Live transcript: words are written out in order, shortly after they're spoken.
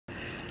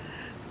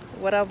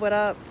What up, what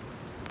up?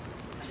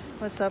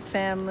 What's up,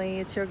 family?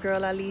 It's your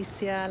girl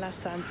Alicia La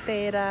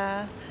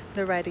Santera,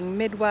 the writing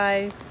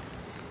midwife.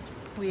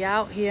 We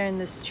out here in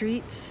the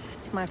streets.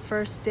 It's my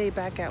first day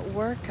back at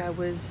work. I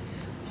was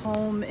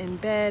home in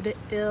bed,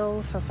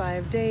 ill for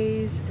 5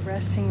 days,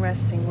 resting.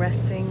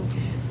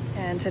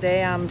 And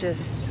today I'm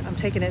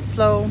taking it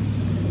slow.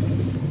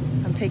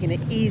 I'm taking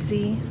it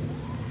easy.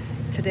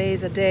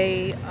 Today's a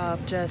day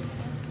of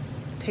just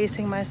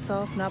pacing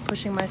myself, not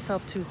pushing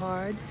myself too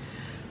hard.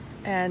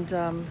 And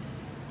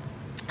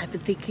I've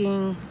been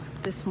thinking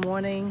this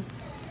morning,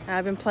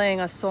 I've been playing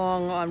a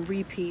song on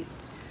repeat,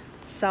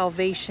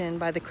 Salvation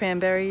by the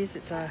Cranberries.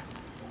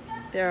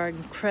 They're an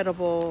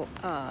incredible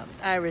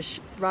Irish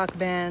rock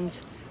band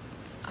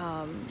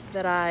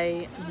that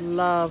I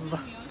love,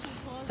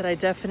 that I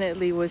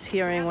definitely was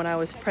hearing when I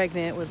was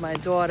pregnant with my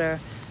daughter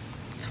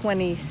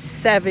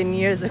 27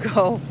 years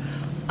ago.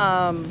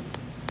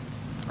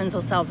 And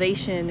so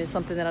salvation is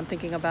something that I'm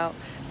thinking about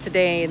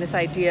today, and this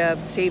idea of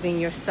saving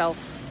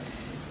yourself.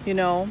 You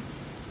know,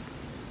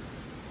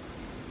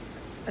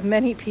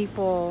 many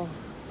people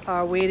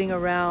are waiting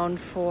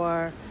around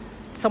for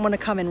someone to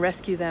come and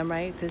rescue them,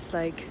 right? This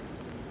like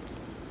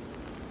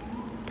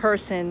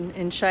person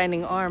in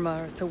shining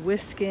armor to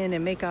whisk in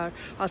and make our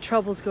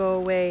troubles go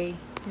away,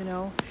 you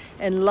know,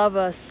 and love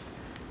us,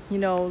 you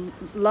know,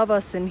 love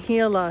us and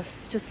heal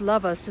us. Just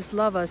love us, just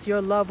love us.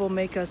 Your love will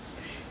make us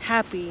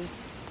happy.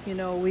 You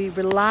know, we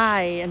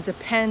rely and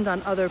depend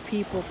on other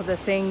people for the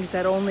things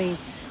that only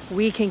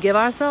we can give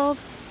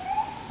ourselves.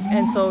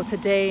 And so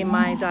today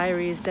my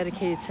diary is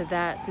dedicated to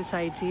that, this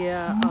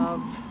idea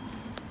of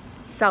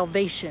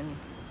salvation,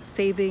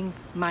 saving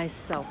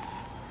myself.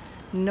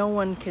 No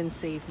one can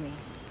save me.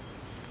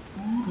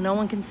 No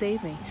one can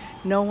save me.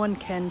 No one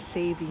can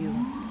save you.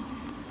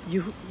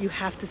 You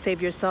have to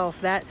save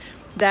yourself.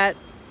 That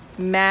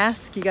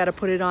mask, you got to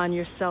put it on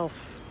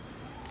yourself.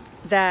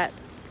 That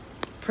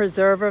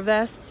preserver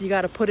vest, you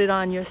got to put it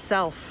on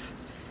yourself.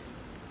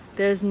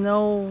 There's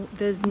no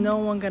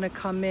one gonna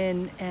come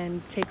in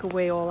and take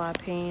away all our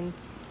pain.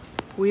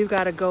 We've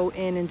got to go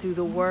in and do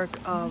the work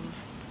of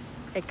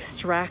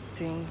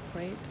extracting,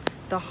 right?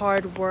 The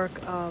hard work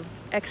of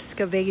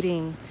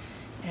excavating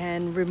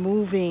and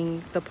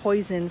removing the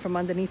poison from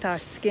underneath our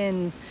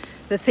skin,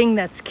 the thing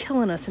that's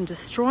killing us and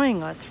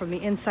destroying us from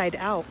the inside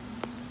out.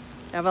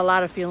 I have a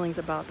lot of feelings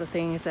about the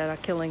things that are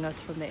killing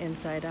us from the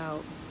inside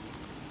out.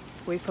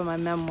 Wait for my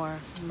memoir.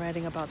 I'm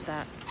writing about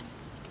that.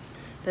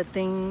 The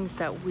things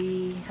that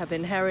we have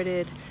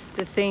inherited,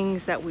 the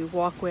things that we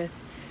walk with.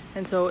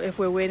 And so if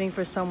we're waiting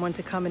for someone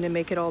to come in and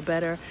make it all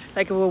better,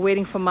 like if we're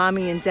waiting for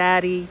mommy and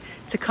daddy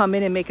to come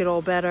in and make it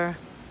all better,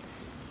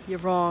 you're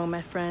wrong,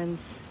 my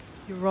friends.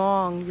 You're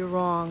wrong, you're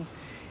wrong.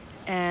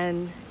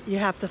 And you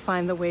have to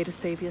find the way to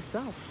save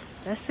yourself.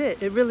 That's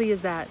it. It really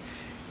is that.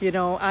 You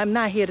know, I'm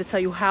not here to tell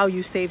you how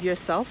you save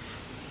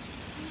yourself.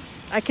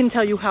 I can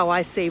tell you how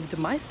I saved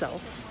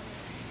myself.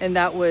 And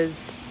that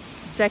was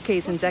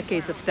decades and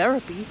decades of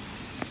therapy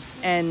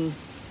and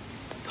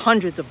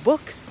hundreds of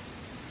books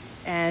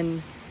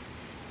and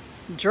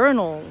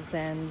journals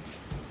and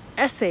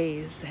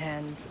essays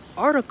and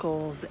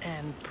articles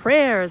and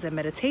prayers and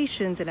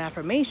meditations and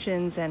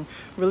affirmations and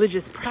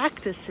religious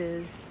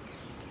practices.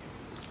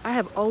 I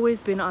have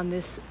always been on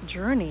this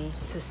journey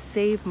to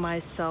save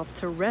myself,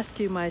 to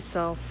rescue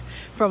myself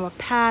from a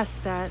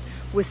past that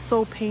was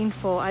so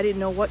painful. I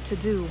didn't know what to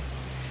do.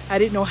 I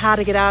didn't know how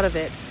to get out of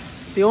it.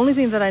 The only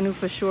thing that I knew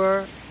for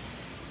sure,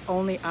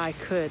 only I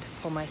could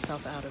pull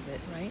myself out of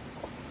it, right?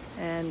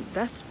 And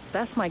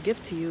that's my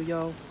gift to you,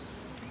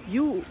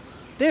 yo.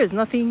 There's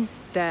nothing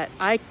that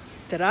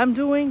I'm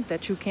doing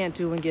that you can't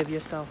do and give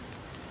yourself.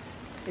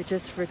 It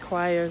just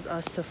requires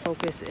us to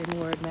focus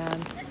inward,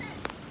 man.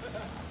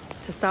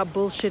 To stop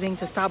bullshitting,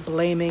 to stop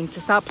blaming,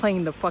 to stop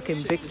playing the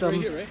fucking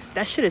victim.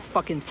 That shit is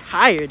fucking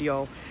tired,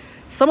 yo.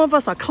 Some of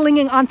us are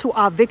clinging onto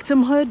our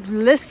victimhood.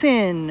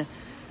 Listen,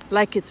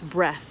 like it's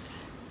breath.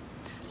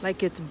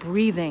 Like it's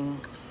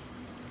breathing.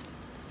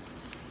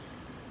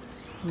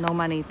 No,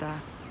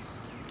 manita.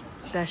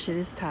 That shit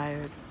is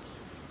tired.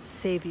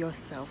 Save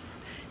yourself.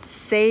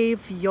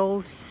 Save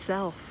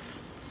yourself.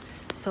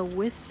 So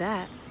with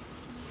that,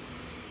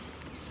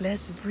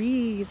 let's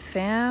breathe,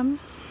 fam.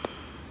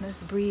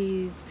 Let's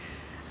breathe.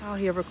 Out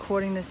here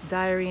recording this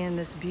diary in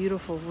this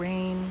beautiful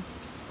rain.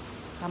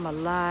 I'm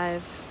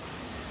alive.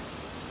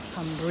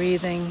 I'm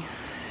breathing.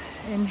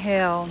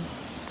 Inhale.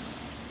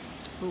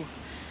 Ooh.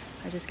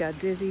 I just got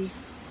dizzy.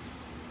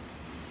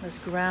 Let's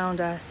ground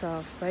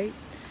ourselves, right?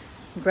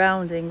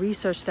 Grounding,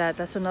 research that.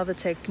 That's another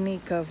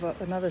technique of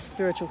another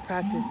spiritual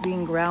practice,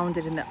 being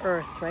grounded in the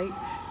earth, right?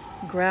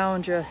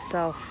 Ground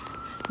yourself.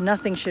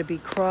 Nothing should be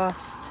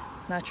crossed,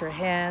 not your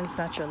hands,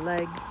 not your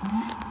legs.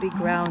 Be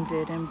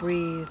grounded and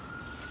breathe.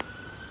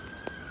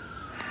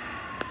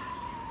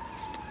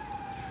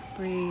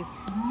 Breathe.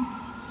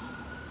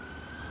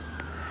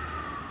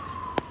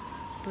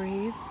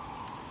 Breathe.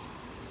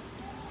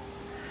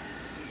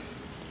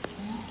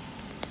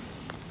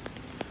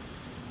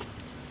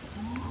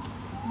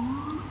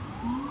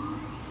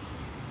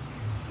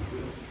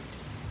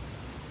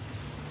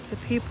 The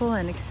people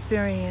and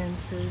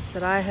experiences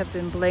that I have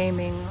been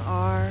blaming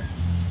are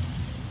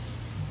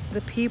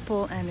the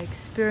people and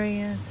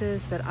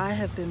experiences that I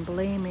have been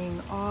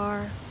blaming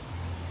are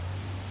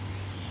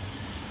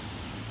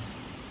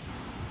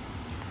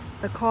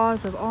the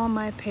cause of all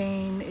my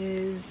pain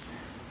is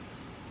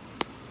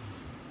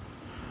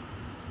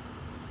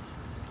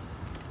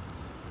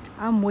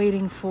I'm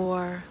waiting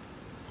for,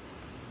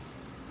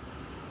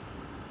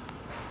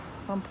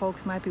 some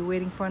folks might be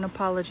waiting for an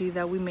apology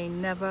that we may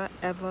never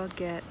ever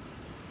get.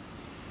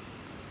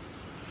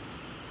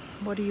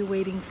 What are you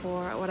waiting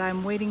for? What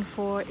I'm waiting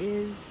for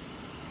is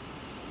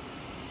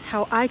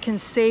how I can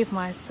save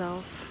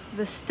myself,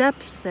 the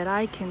steps that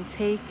I can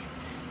take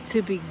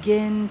to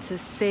begin to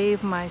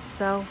save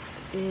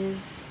myself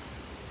is,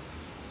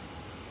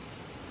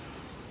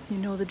 you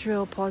know the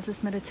drill, pause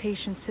this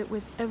meditation, sit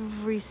with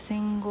every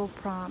single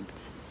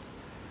prompt.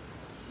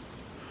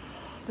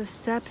 The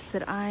steps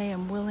that I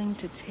am willing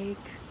to take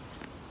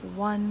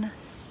one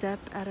step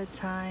at a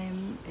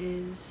time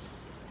is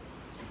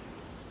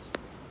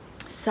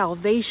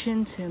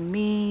salvation. To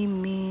me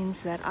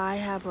means that I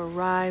have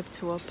arrived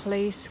to a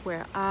place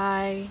where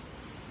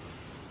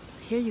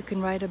here you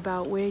can write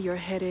about where you're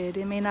headed.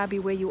 It may not be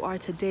where you are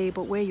today,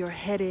 but where you're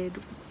headed,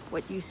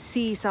 what you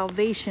see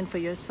salvation for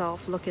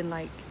yourself looking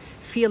like,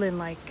 feeling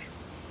like,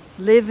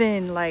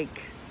 living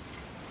like.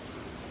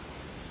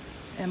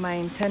 And my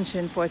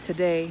intention for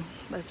today,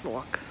 let's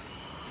walk.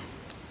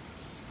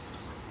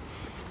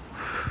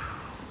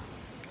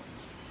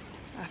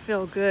 I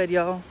feel good,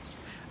 yo.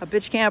 A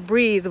bitch can't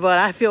breathe, but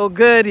I feel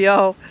good,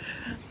 yo.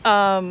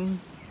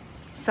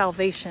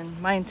 Salvation.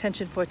 My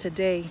intention for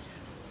today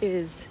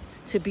is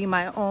to be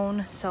my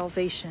own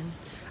salvation.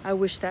 I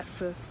wish that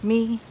for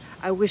me.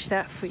 I wish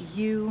that for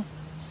you.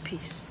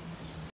 Peace.